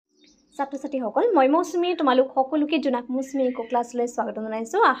ছাত্ৰ ছাত্ৰীসকল মই মৌচুমী তোমালোক সকলোকে জনাক মৌচুমী ইকো ক্লাছলৈ স্বাগত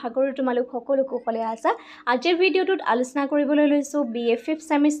জনাইছোঁ আশা কৰোঁ তোমালোক সকলো কুশলে আছা আজিৰ ভিডিঅ'টোত আলোচনা কৰিবলৈ লৈছোঁ BA 5th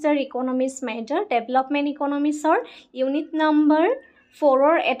semester economics major development ইকনমিক্সৰ unit number 4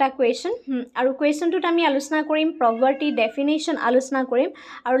 ৰ এটা কুৱেশ্যন আৰু কুৱেশ্যনটোত আমি আলোচনা কৰিম প্ৰভাৰ্টি ডেফিনেশ্যন আলোচনা কৰিম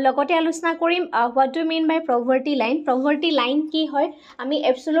আৰু লগতে আলোচনা কৰিম what do mean by poverty line কি হয় আমি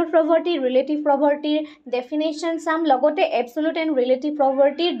এবছলুট প্ৰভাৰ্টি ৰিলেটিভ প্ৰভাৰ্টিৰ ডেফিনেশ্যন চাম লগতে এবছলুট এণ্ড ৰিলেটিভ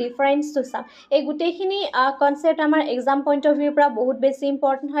প্ৰভাৰ্টিৰ ডিফাৰেঞ্চটো চাম এই গোটেইখিনি কনচেপ্ট আমাৰ এক্সাম পইণ্ট অফ ভিউৰ পৰা বহুত বেছি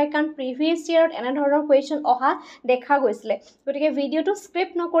ইম্পৰ্টেণ্ট হয় কাৰণ প্ৰিভিয়াছ ইয়েৰত এনেধৰণৰ কুৱেশ্যন অহা দেখা গৈছিলে গতিকে ভিডিঅ'টো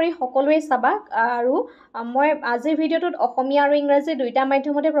স্ক্ৰিপ্ট নকৰি সকলোৱে চাবা আৰু মই আজিৰ ভিডিঅ'টোত অসমীয়া আৰু ইংৰাজী দুইটা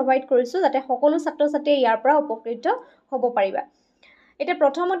মাধ্যমতে প্ৰভাইড কৰিছোঁ যাতে সকলো ছাত্ৰ ছাত্ৰীয়ে ইয়াৰ পৰা উপকৃত হ'ব পাৰিবা এটা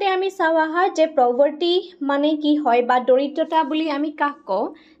প্ৰথমতে আমি চাওঁ আহা যে প্ৰভাৰ্টি মানে কি হয় বা দৰিদ্ৰতা বুলি আমি কাক কওঁ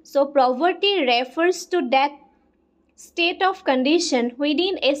so poverty refers to that state of condition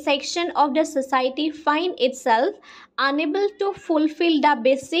within a section of the society find itself unable to fulfill the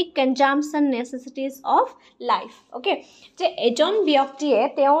basic consumption necessities of life okay যে এজন ব্যক্তিয়ে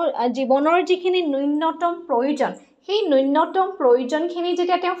তেওঁৰ জীৱনৰ যিখিনি ন্যূনতম প্ৰয়োজন সেই ন্যূনতম প্ৰয়োজনখিনি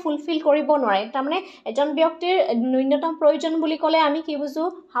যেতিয়া তেওঁ ফুলফিল কৰিব নোৱাৰে তাৰমানে এজন ব্যক্তিৰ ন্যূনতম প্ৰয়োজন বুলি ক'লে আমি কি বুজো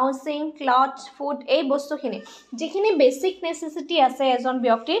হাউচিং ক্লথ ফুড এই বস্তুখিনি যিখিনি বেসিক নেসেসিটি আছে এজন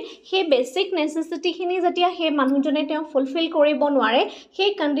ব্যক্তিৰ সেই বেসিক নেসেসিটিখিনি যেতিয়া সেই মানুহজনে তেওঁ ফুলফিল কৰিব নোৱাৰে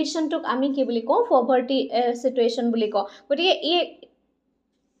সেই কণ্ডিশ্যনটোক আমি কি বুলি কওঁ পভাৰ্টি সিচুৱেশ্যন বুলি কওঁ গতিকে এই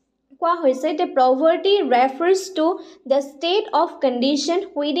কোৱা হৈছে যে poverty refers to the state of condition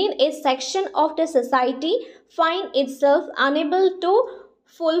within a section of the society find itself unable to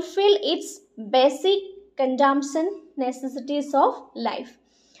fulfill its basic consumption necessities of life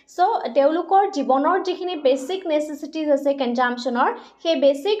so তেওঁলোকৰ জীৱনৰ যিখিনি বেসিক নেসেসিটিজ আছে কনজাম্পশনৰ সেই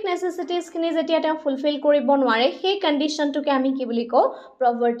বেসিক নেসেসিটিজ খিনি যেতিয়া তেওঁ ফুলফিল কৰিব নোৱাৰে সেই কণ্ডিশ্যনটোকে আমি কি বুলি কওঁ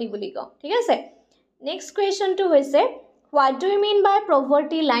poverty বুলি কওঁ ঠিক আছে নেক্সট কুৱেশ্যনটো হৈছে What do you mean by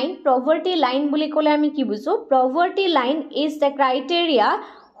poverty line? Poverty line বুলি ক'লে আমি কি বুজো? Poverty line is the criteria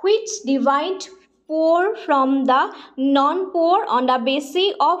which divide poor from the non-poor on the basis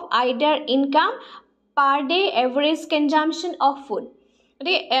of either income per day average consumption of food.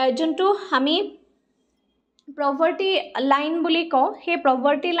 যোনটো আমি poverty line বুলি কওঁ সেই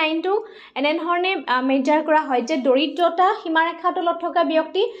poverty line টো এনেধৰণে মেজাৰ কৰা হয় যে দৰিদ্ৰতা সীমাৰেখাৰ তলত থকা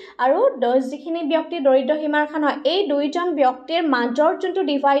ব্যক্তি আৰু যিখিনি ব্যক্তি দৰিদ্ৰ সীমাৰেখা নহয় এই দুইজন ব্যক্তিৰ মাজৰ যোনটো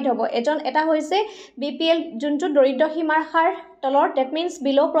ডিভাইড হ'ব এটা হৈছে BPL যোনটো দৰিদ্ৰ সীমাৰেখাৰ তলৰ that means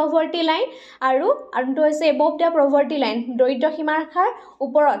below poverty line আৰু আনটো হৈছে above the poverty line দৰিদ্ৰ সীমাৰেখাৰ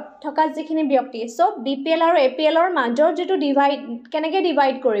ওপৰত থকা যিখিনি ব্যক্তি সো BPL আৰু APL ৰ মাজৰ যেটো ডিভাইড কেনেকৈ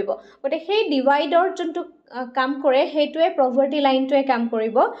ডিভাইড কৰিব গতে সেই ডিভাইডৰ যোনটো কাম কৰে হেতুৱে poverty line টোৱে কাম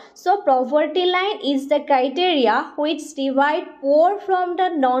কৰিব so poverty line is the criteria which divide poor from the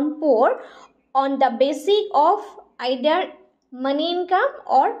non poor on the basis of either money income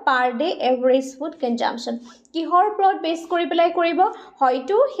or per day average food consumption কিহৰ ওপৰত বেস কৰি পেলাই কৰিব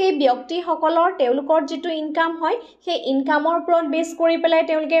হয়তো সেই ব্যক্তি সকলৰ তেওঁলোকৰ যেটো ইনকাম হয় সেই ইনকামৰ ওপৰত বেস কৰি পেলাই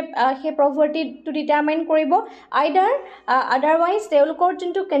তেওঁলোকে সেই poverty টো ডিটাৰমাইন কৰিব আইদাৰ আদাৰৱাইজ তেওঁলোকৰ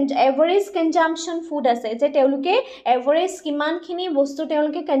যোনটো এভাৰেজ কনজাম্পশন ফুড আছে যে তেওঁলোকে এভাৰেজ কিমানখিনি বস্তু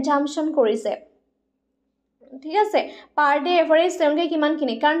তেওঁলোকে কনজাম্পশন কৰিছে ঠিক আছে পাৰ ডে এভাৰেজ তেওঁলোকে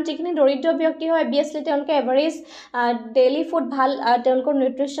কিমানখিনি কাৰণ যিখিনি দৰিদ্ৰ ব্যক্তি হয় অবিয়াসলি তেওঁলোকে এভাৰেজ ডেইলি ফুড ভাল তেওঁলোকৰ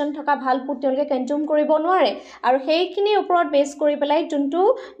নিউট্ৰিশন থকা ভাল ফুড তেওঁলোকে কনজিউম কৰিব নোৱাৰে আৰু সেইখিনি ওপৰত বেস কৰি পেলাই যোনটো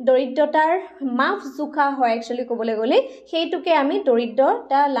দৰিদ্ৰতাৰ মাপ জোখা হয় একচুয়ালি ক'বলৈ গ'লে সেইটোকে আমি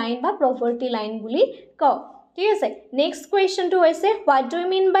দৰিদ্ৰতা লাইন বা poverty লাইন বুলি কওঁ ঠিক আছে নেক্সট কুৱেশ্যনটো হৈছে what do you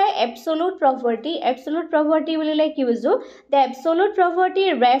mean by absolute poverty বুলিলে কি বুজো the absolute poverty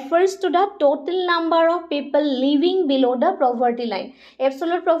refers to the total number of people living below the poverty line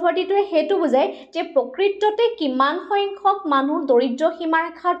absolute poverty টো হেতু বুজায় যে প্ৰকৃততে কিমান সংখ্যক মানুহ দৰিদ্ৰ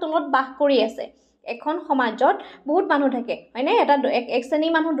সীমাৰেখাৰ তলত বাস কৰি আছে এখন সমাজত বহুত মানুহ থাকে হয়নে এটা এক শ্ৰেণী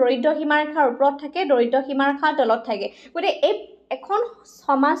মানুহ দৰিদ্ৰ সীমাৰেখাৰ ওপৰত থাকে দৰিদ্ৰ সীমাৰেখাৰ তলত থাকে গতে এই এখন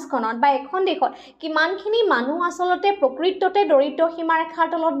সমাজখনত বা এখন দেশত কিমানখিনি মানুহ আসলতে প্ৰকৃততে দৰিদ্ৰ সীমাৰেখাৰ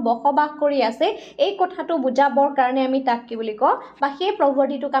তলত বসবাস কৰি আছে এই কথাটো বুজাবৰ কাৰণে আমি তাক কি বুলি কওঁ বা সেই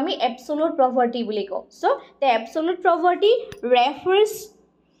povertyটোক আমি absolute poverty বুলি কওঁ so the absolute poverty refers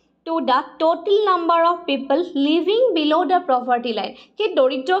to the total number of people living below the poverty line কি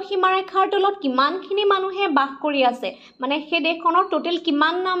দৰিদ্ৰ সীমাৰেখাৰ তলত কিমানখিনি মানুহে বাস কৰি আছে মানে সেই দেশখনৰ টোটাল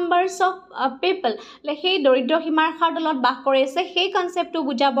কিমান নাম্বাৰস অফ পিপল সেই দৰিদ্ৰ সীমাৰেখাৰ তলত বাস কৰি আছে সেই কনসেপ্টটো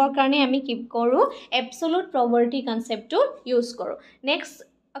বুজাবৰ কাৰণে আমি কি কৰো absolute poverty কনসেপ্টটো ইউজ কৰো next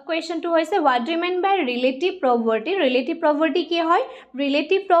question to hoise what do you mean by relative poverty কি হয়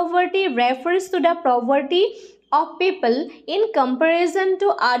relative poverty refers to the poverty of people in comparison to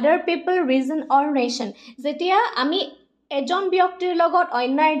other people, region or nation. যেতিয়া আমি এজন ব্যক্তিৰ লগত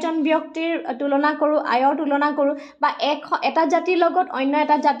অন্য এজন ব্যক্তিৰ তুলনা কৰোঁ, আয়ৰ তুলনা কৰোঁ, বা এটা জাতিৰ লগত অন্য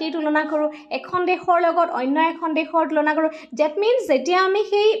এটা জাতিৰ তুলনা কৰোঁ, এখন দেশৰ লগত অন্য এখন দেশৰ তুলনা কৰোঁ, ডেট মিনছ যেতিয়া আমি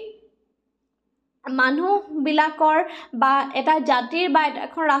সেই মানুহবিলাকৰ বা এটা জাতিৰ বা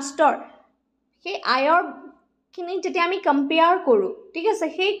এখন ৰাষ্ট্ৰৰ সেই আয়ৰ খিনি যেতিয়া আমি কম্পেয়াৰ কৰোঁ, ঠিক আছে,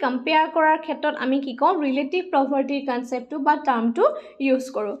 সেই কম্পেয়াৰ কৰাৰ ক্ষেত্ৰত আমি কি কওঁ, ৰিলেটিভ প্ৰপাৰ্টিৰ কনচেপ্টটো বা টাৰ্মটো ইউজ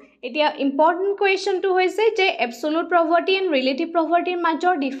কৰোঁ। এতিয়া ইম্পৰ্টেণ্ট কুৱেশ্যনটো হৈছে যে এবছলুট প্ৰপাৰ্টি এণ্ড ৰিলেটিভ প্ৰপাৰ্টিৰ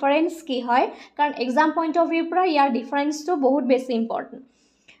মাজৰ ডিফাৰেঞ্চ কি হয়, কাৰণ এক্সাম পইণ্ট অফ ভিউৰ পৰা ইয়াৰ ডিফাৰেঞ্চটো বহুত বেছি ইম্পৰ্টেণ্ট।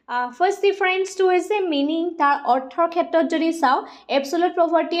 ফাৰ্ষ্ট ডিফাৰেঞ্চটো হৈছে মিনিং, তাৰ অৰ্থৰ ক্ষেত্ৰত যদি চাওঁ, এবছলুট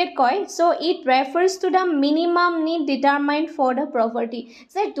প্ৰপাৰ্টিয়ে কয় চ' it refers to the minimum need ডিটাৰমাইণ্ড for the property,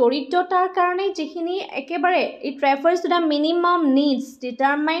 যে দৰিদ্ৰতাৰ কাৰণে যিখিনি একেবাৰে it refers to the minimum needs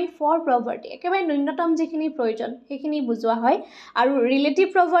ডিটাৰমাইণ্ড for property, একেবাৰে ন্যূনতম যিখিনি প্ৰয়োজন সেইখিনি বুজোৱা হয়। আৰু ৰিলেটিভ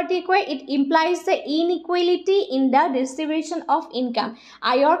প্ৰপাৰ্টি কয় it implies the inequality in the distribution of income,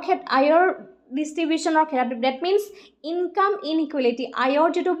 আয়ৰ ডিষ্ট্ৰিবিউশ্যনৰ ক্ষেত্ৰত, ডেট মিনছ ইনকাম ইনইকুৱেলিটি, আয়ৰ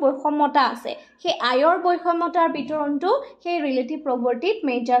যিটো বৈষম্যতা আছে সেই আয়ৰ বৈষম্যতাৰ বিতৰণটো সেই ৰিলেটিভ প্ৰপাৰ্টিত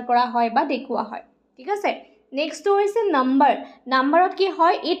মেজাৰ কৰা হয় বা দেখুওৱা হয়, ঠিক আছে। নেক্সটটো হৈছে নাম্বাৰত কি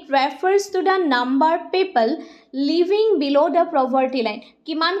হয়, it refers to the number people living bill' the property line,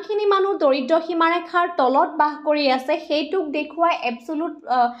 কিমানখিনি মানুহ দৰিদ্ৰ সীমাৰেখাৰ তলত বাস কৰি আছে সেইটোক দেখুৱাই এবছলুট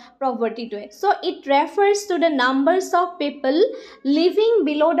প্ৰপাৰ্টিটোৱে। চ' it refers to the numbers of people living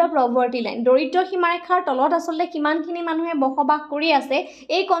bill' the property line, দৰিদ্ৰ সীমাৰেখাৰ তলত আচলতে কিমানখিনি মানুহে বসবাস কৰি আছে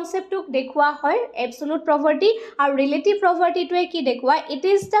এই কনচেপ্টটোক দেখুওৱা হয় এবছলুট প্ৰপাৰ্টি। আৰু ৰিলেটিভ প্ৰপাৰ্টিটোৱে কি দেখুৱায়, it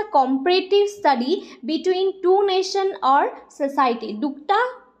is the comparative study between two nation or society, দুটা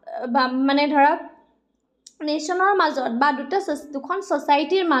মানে ধৰক নেশ্যনৰ মাজত বা দুখন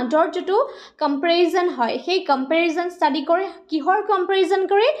ছ'চাইটিৰ মাজৰ যিটো কম্পেৰিজন হয় সেই কম্পেৰিজন ষ্টাডি কৰে। কিহৰ কম্পেৰিজন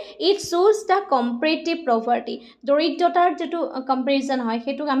কৰে, ইট শ্ব'জ দ্য কম্পেৰেটিভ প্ৰপাৰ্টি, দৰিদ্ৰতাৰ যিটো কম্পেৰিজন হয়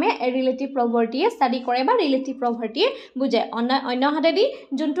সেইটোক আমি ৰিলেটিভ প্ৰপাৰ্টিয়ে ষ্টাডি কৰে বা ৰিলেটিভ প্ৰপাৰ্টিয়ে বুজায়। অন্যহাতেদি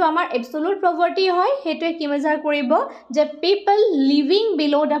যোনটো আমাৰ এবছলুট প্ৰপাৰ্টি হয় সেইটোৱে কি মেজাৰ কৰিব, যে পিপল living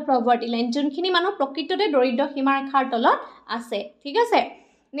bill' the property line, যোনখিনি মানুহ প্ৰকৃততে দৰিদ্ৰ সীমাৰেখাৰ তলত আছে, ঠিক আছে।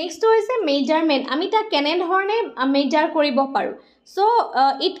 নেক্সটটো হৈছে মেজাৰমেণ্ট, আমি তাক কেনেধৰণে মেজাৰ কৰিব পাৰোঁ। চ'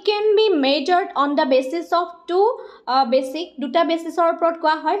 it can B measured on the basis of দুটা বেচিছৰ ওপৰত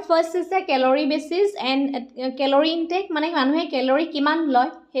কোৱা হয়। ফাৰ্ষ্ট হৈছে calorie basis and calorie intact, মানে মানুহে কেলৰি কিমান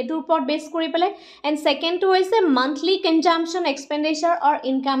লয় সেইটোৰ ওপৰত বেছ কৰি পেলাই, এণ্ড ছেকেণ্ডটো হৈছে মান্থলি কনজাম্পশ্যন এক্সপেণ্ডিচাৰ অৰ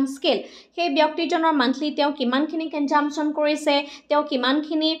ইনকাম স্কেল, সেই ব্যক্তিজনৰ মান্থলি তেওঁ কিমানখিনি কনজাম্পশ্যন কৰিছে, তেওঁ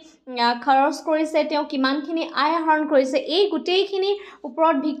কিমানখিনি খৰচ কৰিছে, তেওঁ কিমানখিনি আয় আহৰণ কৰিছে, এই গোটেইখিনিৰ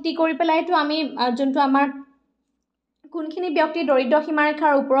ওপৰত ভিত্তি কৰি পেলাইতো আমি যোনটো আমাৰ কোনখিনি ব্যক্তি দৰিদ্ৰ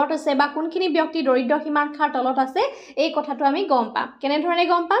সীমাৰেখাৰ ওপৰত আছে বা কোনখিনি ব্যক্তি দৰিদ্ৰ সীমাৰেখাৰ তলত আছে এই কথাটো আমি গম পাম। কেনেধৰণে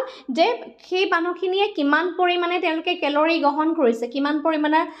গম পাম, যে সেই মানুহখিনিয়ে কিমান পৰিমাণে তেওঁলোকে কেলৰি গ্ৰহণ কৰিছে, কিমান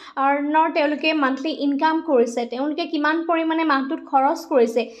পৰিমাণৰ তেওঁলোকে মান্থলি ইনকাম কৰিছে, তেওঁলোকে কিমান পৰিমাণে মাহটোত খৰচ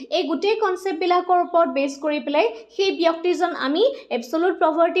কৰিছে, এই গোটেই কনচেপ্টবিলাকৰ ওপৰত বেছ কৰি পেলাই সেই ব্যক্তিজন আমি এবছলুট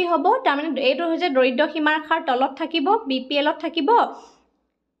প্ৰপাৰ্টি হ'ব। তাৰমানে এইটো হৈছে দৰিদ্ৰ সীমাৰেখাৰ তলত থাকিব, BPL-ত থাকিব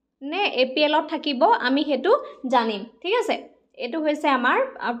নে APL-ত থাকিব, আমি সেইটো জানিম, ঠিক আছে। এইটো হৈছে আমাৰ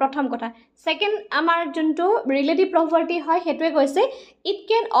প্ৰথম কথা। ছেকেণ্ড, আমাৰ যোনটো ৰিলেটিভ প্ৰপাৰ্টি হয় সেইটোৱে কৈছে it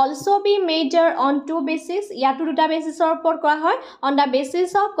can also' B measure on two basis, ইয়াতো দুটা বেচিছৰ ওপৰত কৰা হয়, on the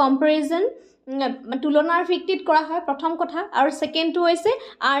basis of comparison, তুলনাৰ ভিত্তিত কৰা হয় প্ৰথম কথা। আৰু ছেকেণ্ডটো হৈছে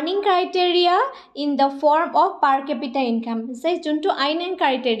earning criteria in the form of per কেপিটা income, যে যোনটো আৰ্নিং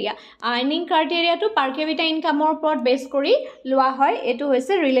ক্ৰাইটেৰিয়াটো পাৰ কেপিটা ইনকামৰ ওপৰত বেছ কৰি লোৱা হয়, এইটো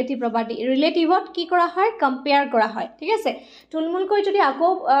হৈছে ৰিলেটিভ প্ৰপাৰ্টি। ৰিলেটিভত কি কৰা হয়, কম্পেয়াৰ কৰা হয়, ঠিক আছে। থুলমূলকৈ যদি আকৌ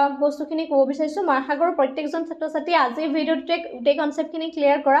বস্তুখিনি ক'ব বিচাৰিছোঁ, মই আশা কৰোঁ প্ৰত্যেকজন ছাত্ৰ ছাত্ৰী আজিৰ ভিডিঅ'টোতে গোটেই কনচেপ্টখিনি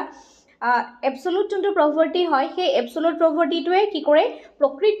ক্লিয়াৰ কৰা। এবছলুট যোনটো প্ৰপাৰ্টি হয় সেই এবছলুট প্ৰপাৰ্টিটোৱে কি কৰে,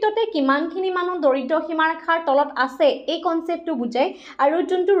 প্ৰকৃততে কিমানখিনি মানুহ দৰিদ্ৰ সীমাৰেখাৰ তলত আছে এই কনচেপ্টটো বুজায়। আৰু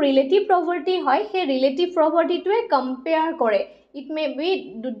যোনটো ৰিলেটিভ প্ৰপাৰ্টি হয় সেই ৰিলেটিভ প্ৰপাৰ্টিটোৱে কম্পেয়াৰ কৰে। ইট মে বি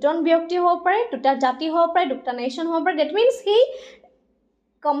দুজন ব্যক্তি হ'ব পাৰে, দুটা জাতি হ'ব পাৰে, দুটা নেশ্যন হ'ব পাৰে, ডেট মিনছ সেই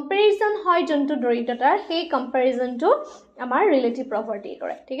কম্পেৰিজন হয় যোনটো দৰিদ্ৰতাৰ, সেই কম্পেৰিজনটো আমাৰ ৰিলেটিভ প্ৰপাৰ্টি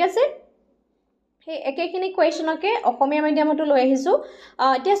কৰে, ঠিক আছে। সেই একেখিনি কুৱেশ্যনকে অসমীয়া মিডিয়ামতো লৈ আহিছোঁ।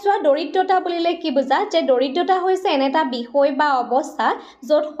 এতিয়া চোৱা, দৰিদ্ৰতা বুলিলে কি বুজা, যে দৰিদ্ৰতা হৈছে এনে এটা বিষয় বা অৱস্থা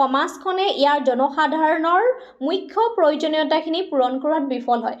য'ত সমাজখনে ইয়াৰ জনসাধাৰণৰ মুখ্য প্ৰয়োজনীয়তাখিনি পূৰণ কৰাত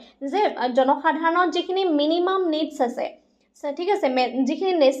বিফল হয়। যে জনসাধাৰণৰ যিখিনি মিনিমাম নিডছ আছে, ঠিক আছে,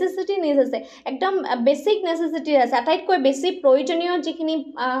 যিখিনি নেচেচিটি নিডছ আছে, একদম বেছিক নেচেচিটি আছে, আটাইতকৈ বেছি প্ৰয়োজনীয় যিখিনি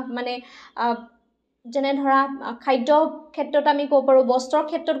মানে যেনে ধৰা খাদ্য ক্ষেত্ৰত আমি ক'ব পাৰোঁ, বস্ত্ৰৰ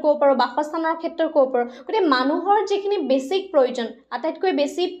ক্ষেত্ৰত ক'ব পাৰোঁ, বাসস্থানৰ ক্ষেত্ৰত ক'ব পাৰোঁ। গতিকে মানুহৰ যিখিনি বেছিক প্ৰয়োজন, আটাইতকৈ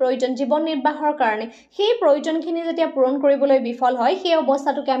বেছি প্ৰয়োজন জীৱন নিৰ্বাহৰ কাৰণে, সেই প্ৰয়োজনখিনি যেতিয়া পূৰণ কৰিবলৈ বিফল হয়, সেই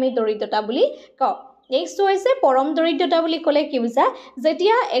অৱস্থাটোকে আমি দৰিদ্ৰতা বুলি কওঁ। নেক্সট হৈছে পৰম দৰিদ্ৰতা বুলি ক'লে কি বুজা?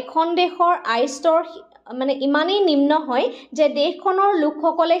 যেতিয়া এখন দেশৰ আয় স্তৰ মানে ইমানেই নিম্ন হয় যে দেশখনৰ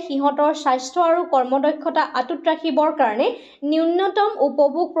লোকসকলে সিহঁতৰ স্বাস্থ্য আৰু কৰ্মদক্ষতা আঁতত ৰাখিবৰ কাৰণে ন্যূনতম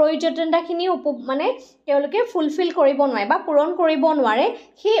উপভোগ প্ৰয়োজনীয়তাখিনি মানে তেওঁলোকে ফুলফিল কৰিব নোৱাৰে বা পূৰণ কৰিব নোৱাৰে,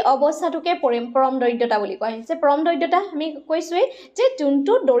 সেই অৱস্থাটোকে পৰম দৰিদ্ৰতা বুলি কোৱা হয়। যে পৰম দৰিদ্ৰতা আমি কৈছোঁৱেই যে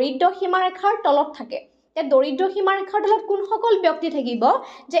যোনটো দৰিদ্ৰ সীমাৰেখাৰ তলত থাকে। দৰিদ্ৰ সীমাৰেখাৰ তলত কোনসকল ব্যক্তি থাকিব?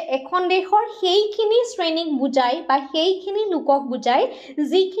 যে এখন দেশৰ সেইখিনি শ্ৰেণীক বুজায় বা সেইখিনি লোকক বুজায়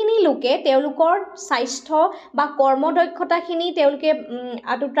যিখিনি লোকে তেওঁলোকৰ স্বাস্থ্য বা কৰ্মদক্ষতাখিনি তেওঁলোকে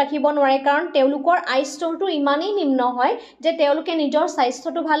আঁতত ৰাখিব নোৱাৰে, কাৰণ তেওঁলোকৰ আয় স্তৰটো ইমানেই নিম্ন হয় যে তেওঁলোকে নিজৰ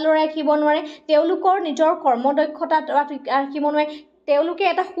স্বাস্থ্যটো ভালদৰে ৰাখিব নোৱাৰে, তেওঁলোকৰ নিজৰ কৰ্মদক্ষতা ৰাখিব নোৱাৰে, তেওঁলোকে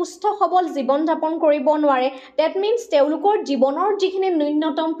এটা সুস্থ সবল জীৱন যাপন কৰিব নোৱাৰে। ডেট মিনছ তেওঁলোকৰ জীৱনৰ যিখিনি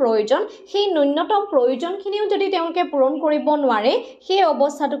ন্যূনতম প্ৰয়োজন, সেই ন্যূনতম প্ৰয়োজনখিনিও যদি তেওঁলোকে পূৰণ কৰিব নোৱাৰে, সেই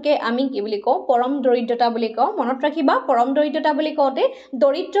অৱস্থাটোকে আমি কি বুলি কওঁ? পৰম দৰিদ্ৰতা বুলি কওঁ। মনত ৰাখিবা, পৰম দৰিদ্ৰতা বুলি কওঁতে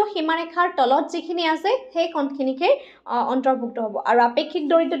দৰিদ্ৰ সীমাৰেখাৰ তলত যিখিনি আছে সেইখিনিকে অন্তৰ্ভুক্ত হ'ব। আৰু আপেক্ষিক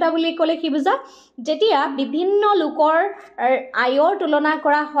দৰিদ্ৰতা বুলি ক'লে কি বুজা? যেতিয়া বিভিন্ন লোকৰ আয়ৰ তুলনা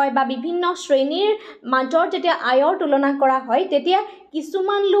কৰা হয় বা বিভিন্ন শ্ৰেণীৰ মাজৰ যেতিয়া আয়ৰ তুলনা কৰা হয়, তেতিয়া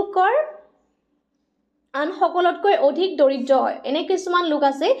কিছুমান লোকৰ আনসকলতকৈ অধিক দৰিদ্ৰ হয়। এনে কিছুমান লোক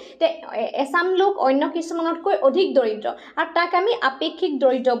আছে যে এচাম লোক অন্য কিছুমানতকৈ অধিক দৰিদ্ৰ, আৰু তাক আমি আপেক্ষিক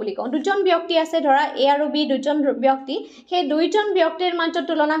দৰিদ্ৰ বুলি কওঁ। দুজন ব্যক্তি আছে, ধৰা এ আৰু বি দুজন ব্যক্তি, সেই দুইজন ব্যক্তিৰ মাজত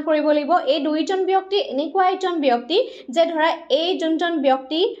তুলনা কৰিব লাগিব। এই দুইজন ব্যক্তি এনেকুৱা এজন ব্যক্তি যে ধৰা এই যোনজন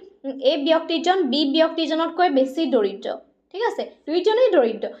ব্যক্তি, এই ব্যক্তিজন বি ব্যক্তিজনতকৈ বেছি দৰিদ্ৰ। ঠিক আছে, দুইজনেই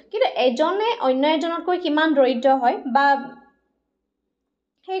দৰিদ্ৰ, কিন্তু এজনে অন্য এজনতকৈ কিমান দৰিদ্ৰ হয় বা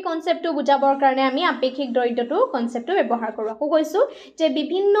সেই কনচেপ্টটো বুজাবৰ কাৰণে আমি আপেক্ষিক দৰিদ্ৰটো কনচেপ্টটো ব্যৱহাৰ কৰোঁ। আকৌ কৈছোঁ যে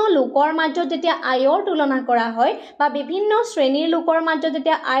বিভিন্ন লোকৰ মাজত যেতিয়া আয়ৰ তুলনা কৰা হয় বা বিভিন্ন শ্ৰেণীৰ লোকৰ মাজত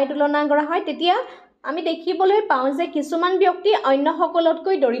যেতিয়া আয় তুলনা কৰা হয়, তেতিয়া আমি দেখিবলৈ পাওঁ যে কিছুমান ব্যক্তি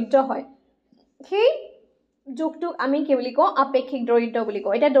অন্যসকলতকৈ দৰিদ্ৰ হয়। সেই যুগটোক আমি কি বুলি কওঁ? আপেক্ষিক দৰিদ্ৰ বুলি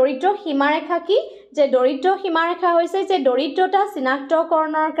কওঁ। এতিয়া দৰিদ্ৰ সীমাৰেখা কি? যে দৰিদ্ৰ সীমাৰেখা হৈছে যে দৰিদ্ৰতা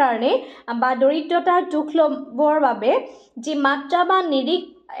চিনাক্তকৰণৰ কাৰণে বা দৰিদ্ৰতাৰ জোখ ল'বৰ বাবে যি মাত্ৰা বা নিৰিখ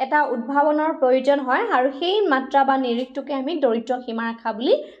এটা উদ্ভাৱনৰ প্ৰয়োজন হয়, আৰু সেই মাত্ৰা বা নিৰিখটোকে আমি দৰিদ্ৰ সীমাৰেখা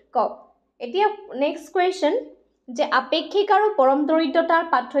বুলি কওঁ। এতিয়া নেক্সট কুৱেশ্যন, যে আপেক্ষিক আৰু পৰম দৰিদ্ৰতাৰ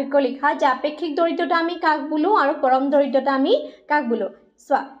পাৰ্থক্য লিখা। যে আপেক্ষিক দৰিদ্ৰতা আমি কাক বোলো আৰু পৰম দৰিদ্ৰতা আমি কাক বোলো?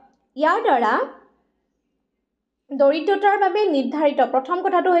 চোৱা, ইয়াৰ দ্বাৰা দৰিদ্ৰতাৰ বাবে নিৰ্ধাৰিত প্ৰথম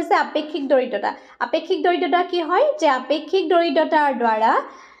কথাটো হৈছে আপেক্ষিক দৰিদ্ৰতা। আপেক্ষিক দৰিদ্ৰতা কি হয়? যে আপেক্ষিক দৰিদ্ৰতাৰ দ্বাৰা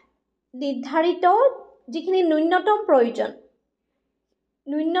নিৰ্ধাৰিত যিখিনি ন্যূনতম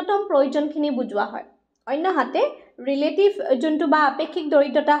প্ৰয়োজনখিনি বুজোৱা হয়। অন্যহাতে ৰিলেটিভ যোনটো বা আপেক্ষিক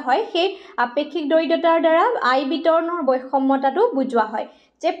দৰিদ্ৰতা হয়, সেই আপেক্ষিক দৰিদ্ৰতাৰ দ্বাৰা আয় বিতৰণৰ বৈষম্যতাটো বুজোৱা হয়।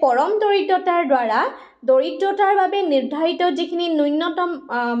 যে পৰম দৰিদ্ৰতাৰ দ্বাৰা দৰিদ্ৰতাৰ বাবে নিৰ্ধাৰিত যিখিনি ন্যূনতম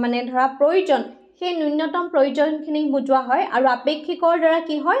মানে ধৰা প্ৰয়োজন, সেই ন্যূনতম প্ৰয়োজনখিনিক বুজোৱা হয়। আৰু আপেক্ষিকৰ দ্বাৰা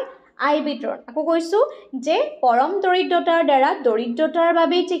কি হয়? আয় বিতৰণ। আকৌ কৈছোঁ যে পৰম দৰিদ্ৰতাৰ দ্বাৰা দৰিদ্ৰতাৰ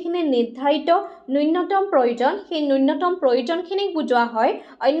বাবে যিখিনি নিৰ্ধাৰিত ন্যূনতম প্ৰয়োজন, সেই ন্যূনতম প্ৰয়োজনখিনিক বুজোৱা হয়।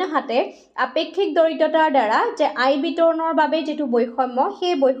 অন্যহাতে আপেক্ষিক দৰিদ্ৰতাৰ দ্বাৰা যে আয় বিতৰণৰ বাবে যিটো বৈষম্য,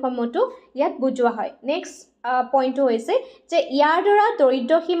 সেই বৈষম্যটো ইয়াত বুজোৱা হয়। নেক্সট পইণ্টটো হৈছে যে ইয়াৰ দ্বাৰা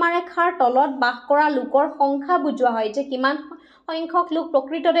দৰিদ্ৰ সীমাৰেখাৰ তলত বাস কৰা লোকৰ সংখ্যা বুজোৱা হয়, যে কিমান সংখ্যক লোক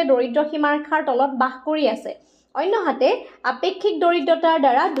প্ৰকৃততে দৰিদ্ৰ সীমাৰেখাৰ তলত বাস কৰি আছে। অন্যহাতে আপেক্ষিক দৰিদ্ৰতাৰ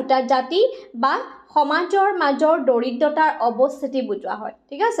দ্বাৰা দুটা জাতি বা সমাজৰ মাজৰ দৰিদ্ৰতাৰ অৱস্থিতি বুজোৱা হয়।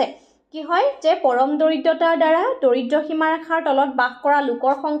 ঠিক আছে, কি হয়? যে পৰম দৰিদ্ৰতাৰ দ্বাৰা দৰিদ্ৰ সীমাৰেখাৰ তলত বাস কৰা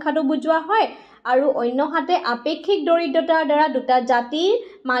লোকৰ সংখ্যাটো বুজোৱা হয়, আৰু অন্যহাতে আপেক্ষিক দৰিদ্ৰতাৰ দ্বাৰা দুটা জাতিৰ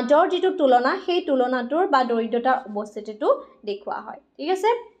মাজৰ যিটো তুলনা, সেই তুলনাটোৰ বা দৰিদ্ৰতাৰ অৱস্থিতিটো দেখুওৱা হয়। ঠিক আছে,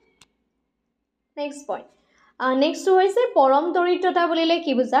 নেক্সট পইণ্ট। নেক্সটটো হৈছে পৰম দৰিদ্ৰতা বুলিলে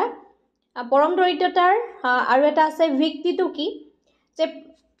কি বুজা? পৰম দৰিদ্ৰতাৰ আৰু এটা আছে ভিত্তিটো কি? যে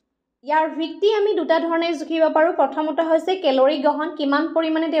ইয়াৰ ভিত্তি আমি দুটা ধৰণে জুখিব পাৰোঁ। প্ৰথমতে হৈছে কেলৰি গ্ৰহণ, কিমান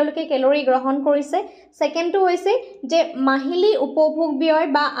পৰিমাণে তেওঁলোকে কেলৰি গ্ৰহণ কৰিছে। ছেকেণ্ডটো হৈছে যে মাহিলী উপভোগ ব্যয়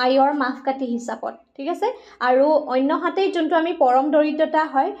বা আয়ৰ মাপকাঠি হিচাপত। ঠিক আছে, আৰু অন্যহাতে যোনটো আমি পৰম দৰিদ্ৰতা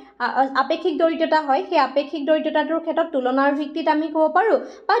হয়, আপেক্ষিক দৰিদ্ৰতা হয়, সেই আপেক্ষিক দৰিদ্ৰতাটোৰ ক্ষেত্ৰত তুলনাৰ ভিত্তিত আমি ক'ব পাৰোঁ,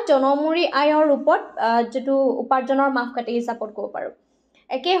 বা জনমূৰি আয়ৰ ৰূপত যিটো উপাৰ্জনৰ মাপকাঠি হিচাপত ক'ব পাৰোঁ।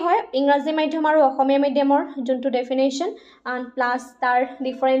 একে হয় ইংৰাজী মাধ্যম আৰু অসমীয়া মিডিয়ামৰ যোনটো ডেফিনেশ্যন প্লাছ তাৰ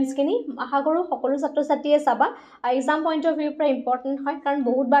ডিফাৰেঞ্চখিনি আশা কৰোঁ সকলো ছাত্ৰ ছাত্ৰীয়ে চাবা এক্সাম পইণ্ট অফ ভিউৰ পৰা ইম্পৰ্টেণ্ট হয় কাৰণ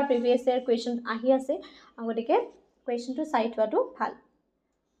বহুতবাৰ প্ৰিভিয়াছ ইয়েৰ কুৱেশ্যন আহি আছে গতিকে কুৱেশ্যনটো চাই থোৱাটো ভাল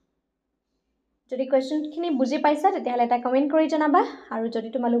যদি কুৱেশ্যনখিনি বুজি পাইছা তেতিয়াহ'লে এটা কমেণ্ট কৰি জনাবা আৰু যদি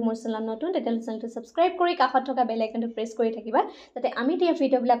তোমালোক মোৰ চেনেলত নতুন তেতিয়াহ'লে চেনেলটো ছাবস্ক্ৰাইব কৰি কাষত থকা বেল আইকনটো প্ৰেছ কৰি থাকিবা যাতে আমি দিয়া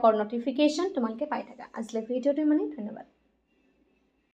ভিডিঅ'বিলাকৰ ন'টিফিকেশ্যন তোমালোকে পাই থাকা আজিলৈ ভিডিঅ'টো ইমানেই ধন্যবাদ